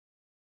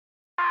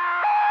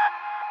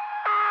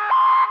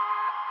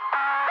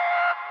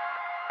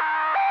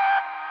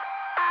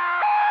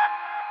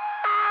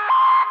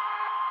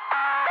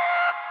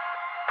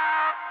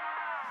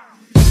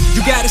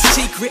got a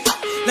secret.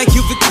 Like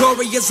you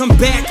victorious, I'm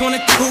back on a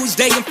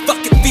Tuesday and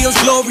fuck it feels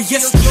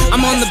glorious.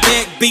 I'm on the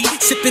backbeat,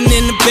 sipping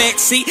in the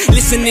backseat,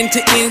 listening to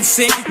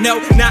NSYNC, no,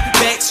 not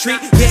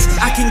Backstreet. Yes,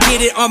 I can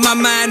get it on my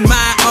mind,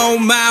 my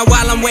own mind,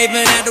 while I'm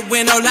waving out the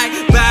window like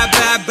bye,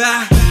 bye,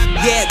 bye.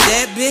 Yeah,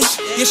 that bitch,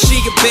 yeah, she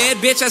a bad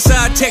bitch. I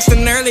saw her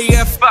texting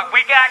earlier, fuck,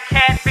 we got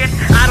catfish.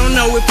 I don't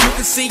know if you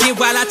can see it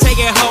while I take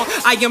it home.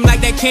 I am like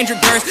that Kendrick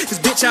verse, cause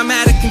bitch, I'm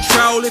out of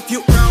control. If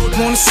you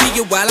wanna see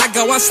it while I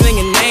go, I'm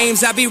slinging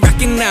names. I be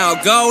rocking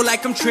now, go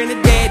like I'm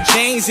Trinidad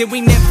James, and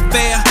we never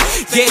fail.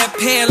 Yeah,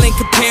 pale in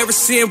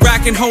comparison,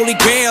 rocking Holy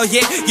Grail.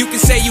 Yeah, you can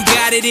say you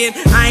got it in,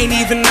 I ain't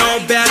even know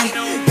about it.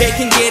 They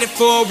can get it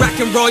for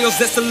rockin' royals,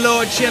 that's the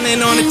Lord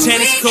chillin' on the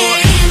tennis court.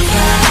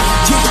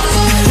 Yeah.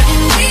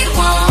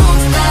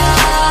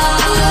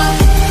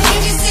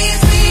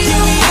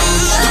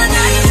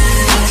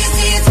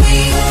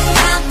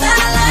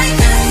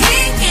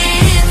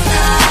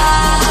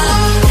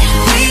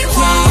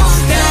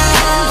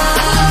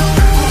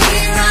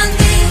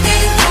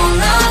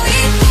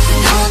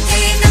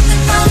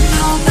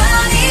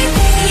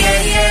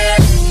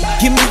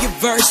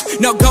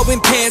 No going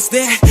past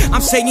that,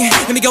 I'm saying,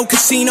 let me go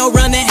casino,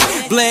 run that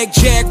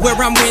blackjack where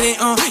I'm winning,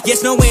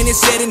 yes, no when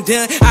it's said and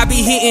done. I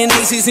be hitting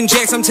aces and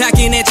jacks, I'm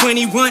talking at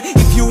 21.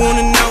 If you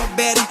wanna know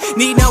better,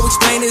 need no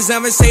explainers,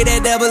 I'ma say that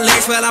double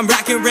X while I'm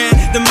rocking around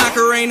the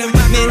Macarena.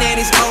 Man, that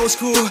is old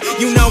school,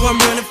 you know I'm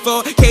running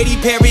for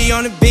Katy Perry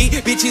on the beat,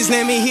 bitches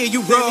let me hear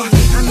you roar.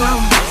 I know,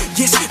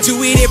 yes, do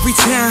it every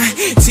time,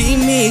 see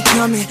me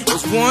coming,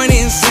 those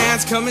warning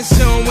signs coming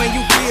soon. When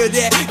you feel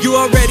that, you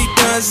already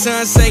done,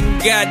 son, say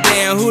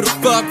goddamn, who the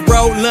fuck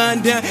wrote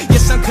London?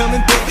 Yes, I'm coming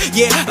back,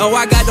 yeah. Oh,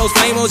 I got those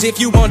lamos. If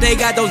you want, they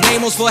got those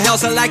lamos for hell.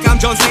 So like I'm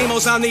John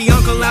Stamos, I'm the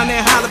uncle, I'm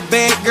that holla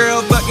back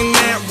girl, fucking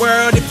that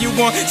world. If you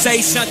want,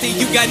 say something,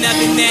 you got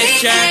nothing that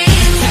shine.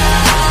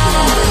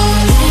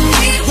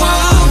 We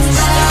won't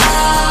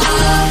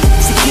stop.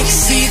 So you can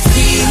see it's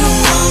me who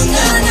own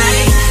the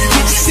night.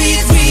 You can see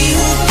it's me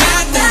who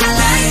got the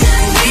light.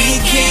 We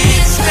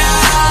can't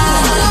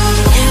stop,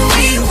 and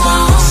we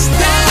won't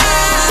stop.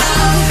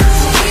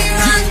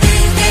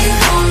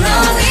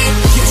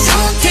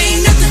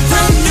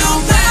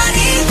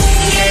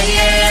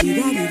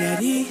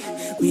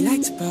 We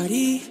like to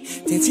party,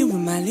 dancing with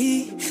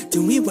Molly,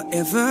 doing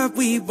whatever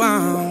we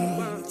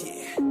want,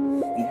 yeah.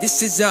 And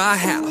this is our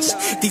house,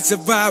 these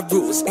are our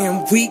rules,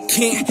 and we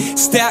can't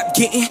stop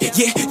getting,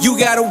 yeah, you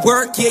gotta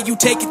work, yeah, you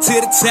take it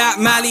to the top.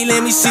 Molly,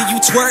 let me see you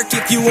twerk,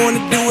 if you wanna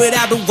do it,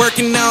 I've been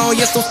working on,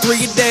 yes, those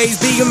 3 days,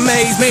 be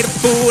amazed, made a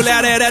fool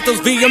out of that,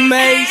 those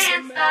VMAs.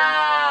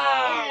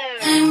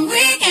 And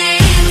we can't.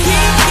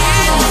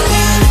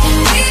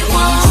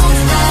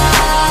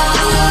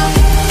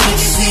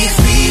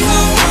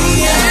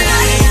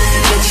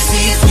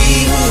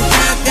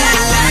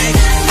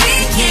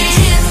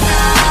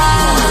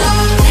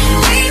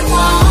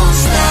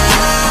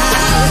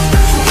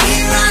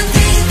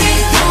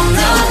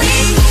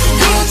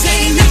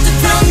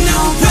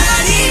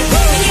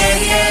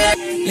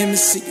 Let me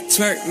see you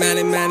twerk,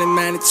 Molly, Molly,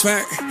 Molly,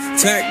 twerk.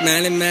 Twerk,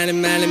 Molly, Molly,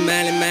 Molly,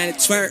 Molly, Molly,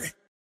 twerk.